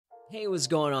Hey, what's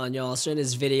going on, y'all? So in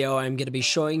this video, I'm going to be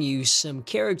showing you some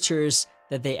characters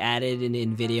that they added in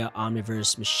NVIDIA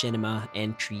Omniverse Machinima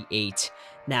and Create.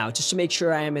 Now, just to make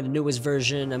sure I am in the newest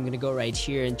version, I'm going to go right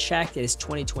here and check. It is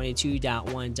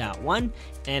 2022.1.1,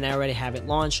 and I already have it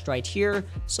launched right here.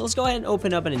 So let's go ahead and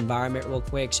open up an environment real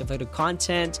quick. So if I go to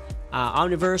Content,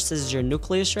 Omniverse, this is your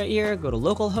nucleus right here. Go to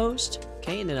Localhost,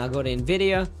 okay, and then I'll go to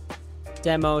NVIDIA.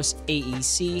 Demos,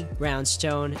 AEC,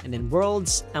 Brownstone, and then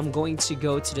Worlds. I'm going to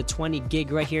go to the 20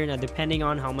 gig right here. Now, depending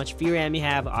on how much VRAM you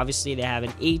have, obviously they have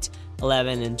an 8,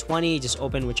 11, and 20. Just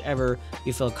open whichever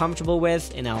you feel comfortable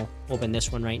with, and I'll open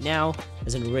this one right now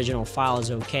as an original file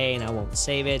is okay, and I won't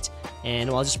save it. And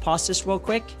I'll just pause this real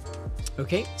quick.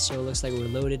 Okay, so it looks like we're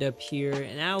loaded up here,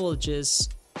 and now we'll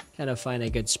just kind of find a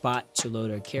good spot to load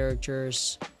our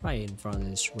characters right in front of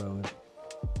this road.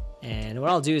 And what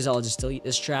I'll do is I'll just delete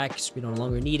this track because we no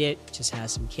longer need it. It just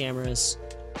has some cameras.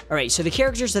 All right, so the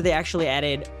characters that they actually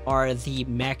added are the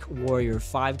Mech Warrior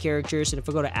 5 characters. And if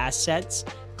I go to Assets,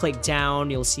 click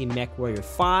down, you'll see Mech Warrior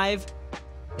 5.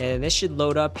 And this should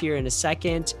load up here in a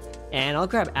second. And I'll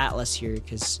grab Atlas here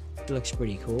because it looks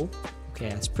pretty cool. Okay,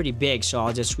 it's pretty big, so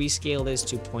I'll just rescale this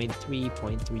to 0.3,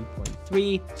 0.3,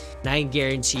 0.3. And I can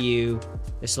guarantee you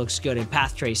this looks good in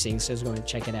path tracing, so let's go and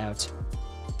check it out.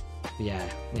 Yeah,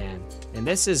 man, and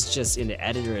this is just in the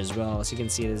editor as well, so you can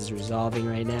see this is resolving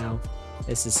right now.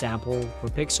 This is sample per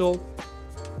pixel,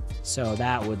 so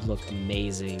that would look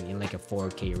amazing in like a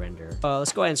 4K render.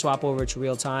 Let's go ahead and swap over to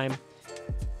real time,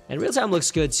 and real time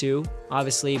looks good too,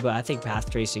 obviously, but I think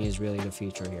path tracing is really the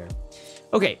future here.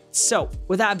 Okay, so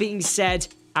with that being said,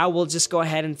 I will just go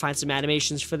ahead and find some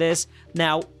animations for this.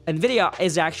 Now, NVIDIA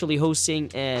is actually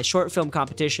hosting a short film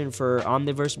competition for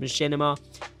Omniverse Machinima,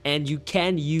 and you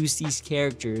can use these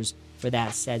characters for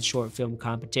that said short film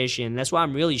competition. That's why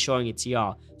I'm really showing it to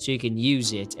y'all, so you can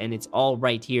use it, and it's all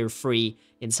right here free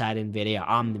inside NVIDIA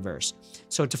Omniverse.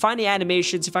 So to find the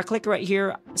animations, if I click right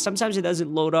here, sometimes it doesn't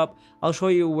load up. I'll show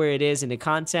you where it is in the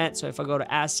content. So if I go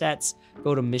to Assets,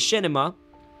 go to Machinima,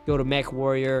 go to Mech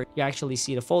Warrior, you actually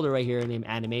see the folder right here named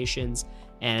Animations,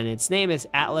 and its name is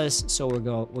Atlas, so we're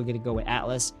gonna go with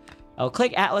Atlas. I'll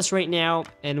click Atlas right now,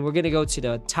 and we're gonna go to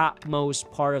the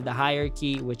topmost part of the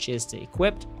hierarchy, which is the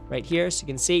equipped right here, so you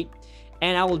can see,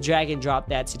 and I will drag and drop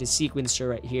that to the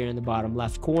sequencer right here in the bottom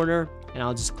left corner, and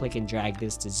I'll just click and drag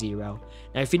this to 0.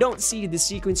 Now, if you don't see the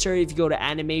sequencer, if you go to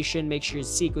animation, make sure your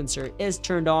sequencer is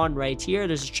turned on right here.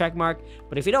 There's a check mark,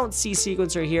 but if you don't see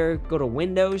sequencer here, go to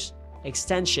Windows,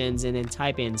 Extensions, and then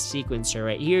type in sequencer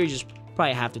right here. You just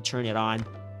probably have to turn it on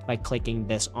by clicking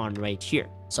this on right here.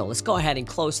 So let's go ahead and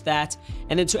close that,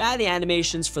 and then to add the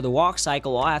animations for the walk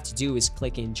cycle, all I have to do is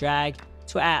click and drag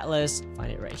to Atlas,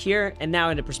 find it right here, and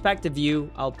now in the perspective view,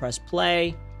 I'll press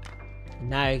play, and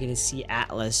now you're gonna see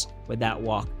Atlas with that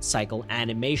walk cycle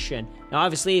animation. Now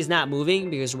obviously it's not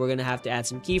moving because we're gonna have to add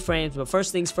some keyframes, but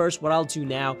first things first, what I'll do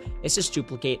now is just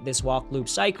duplicate this walk loop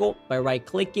cycle by right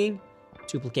clicking,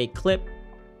 duplicate clip,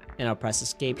 and I'll press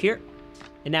escape here,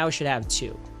 and now we should have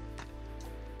 2.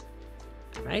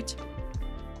 Right,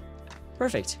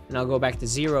 perfect. And I'll go back to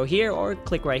 0 here, or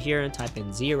click right here and type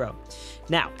in 0.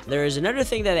 Now there is another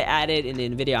thing that I added in the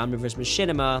NVIDIA Omniverse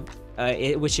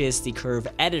Machinima, which is the curve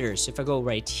editor. So if I go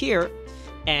right here,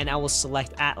 and I will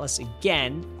select Atlas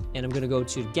again, and I'm gonna go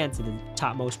to the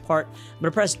topmost part, I'm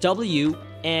gonna press W,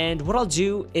 and what I'll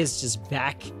do is just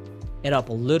back it up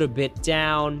a little bit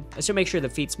down, so make sure the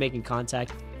feet's making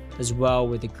contact as well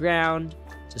with the ground,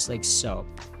 just like so.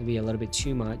 Maybe a little bit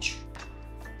too much.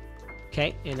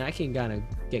 Okay, and I can kind of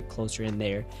get closer in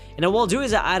there. And then what I'll do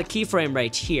is I add a keyframe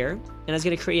right here, and it's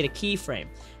gonna create a keyframe.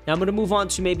 Now I'm gonna move on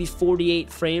to maybe 48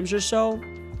 frames or so,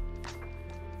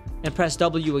 and press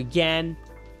W again,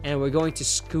 and we're going to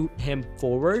scoot him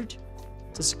forward,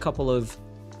 just a couple of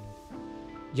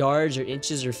yards or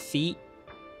inches or feet,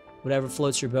 whatever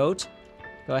floats your boat.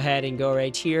 Go ahead and go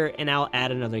right here, and I'll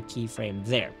add another keyframe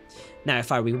there. Now,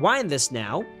 if I rewind this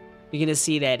now, you're gonna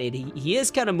see that he is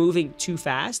kind of moving too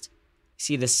fast.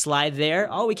 See the slide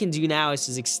there? All we can do now is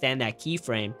just extend that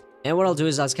keyframe. And what I'll do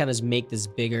is I'll kind of make this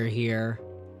bigger here.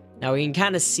 Now we can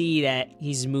kind of see that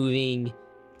he's moving,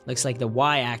 looks like the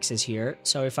Y-axis here.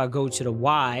 So if I go to the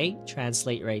Y,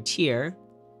 translate right here,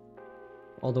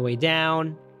 all the way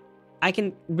down, I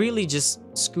can really just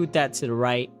scoot that to the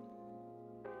right.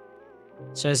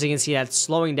 So as you can see, that's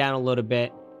slowing down a little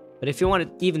bit. But if you want it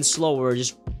even slower,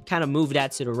 just kind of move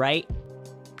that to the right.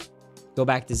 Go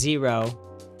back to 0.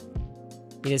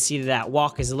 You can see that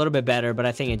walk is a little bit better, but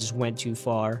I think it just went too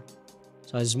far.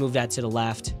 So I'll just move that to the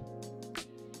left.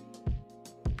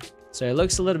 So it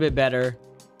looks a little bit better.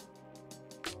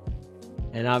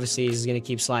 And obviously he's going to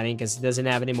keep sliding because he doesn't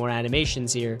have any more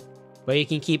animations here. but you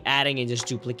can keep adding and just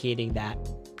duplicating that.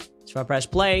 So if I press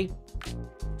play,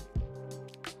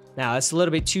 now it's a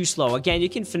little bit too slow. Again, you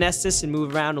can finesse this and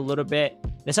move around a little bit.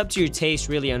 It's up to your taste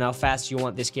really on how fast you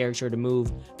want this character to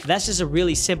move. But that's just a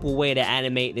really simple way to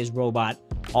animate this robot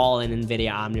all in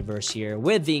NVIDIA Omniverse here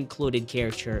with the included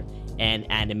character and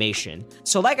animation.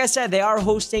 So like I said, they are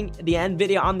hosting the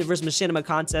NVIDIA Omniverse Machinima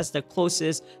contest, the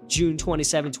closest, June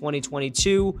 27,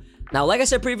 2022. Now, like I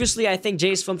said previously, I think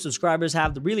JSFILMZ subscribers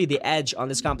have really the edge on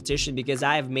this competition because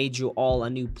I have made you all a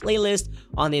new playlist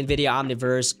on the NVIDIA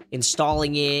Omniverse,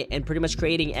 installing it and pretty much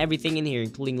creating everything in here,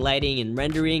 including lighting and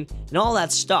rendering and all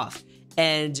that stuff.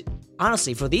 And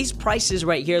honestly, for these prices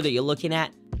right here that you're looking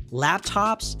at,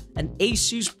 laptops, an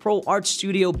Asus Pro Art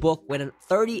Studio book with a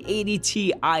 3080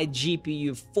 Ti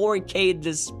GPU, 4K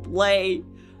display.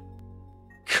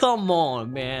 Come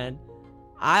on, man.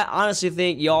 I honestly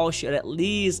think y'all should at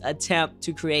least attempt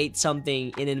to create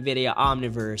something in NVIDIA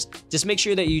Omniverse. Just make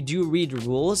sure that you do read the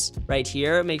rules right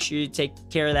here. Make sure you take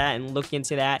care of that and look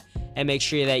into that, and make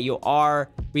sure that you are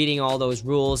reading all those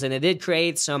rules. And I did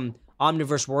create some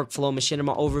Omniverse workflow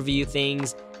machinima overview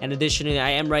things, and additionally I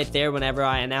am right there whenever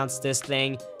I announce this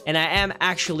thing, and I am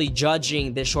actually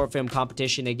judging this short film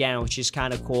competition again, which is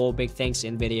kind of cool. Big thanks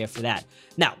to NVIDIA for that.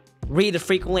 Now, read the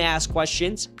frequently asked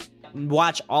questions,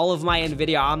 watch all of my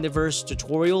NVIDIA Omniverse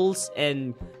tutorials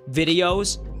and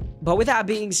videos. But with that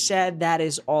being said, that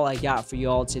is all I got for you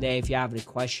all today. If you have any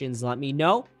questions, let me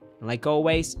know, and like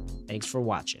always, thanks for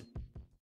watching.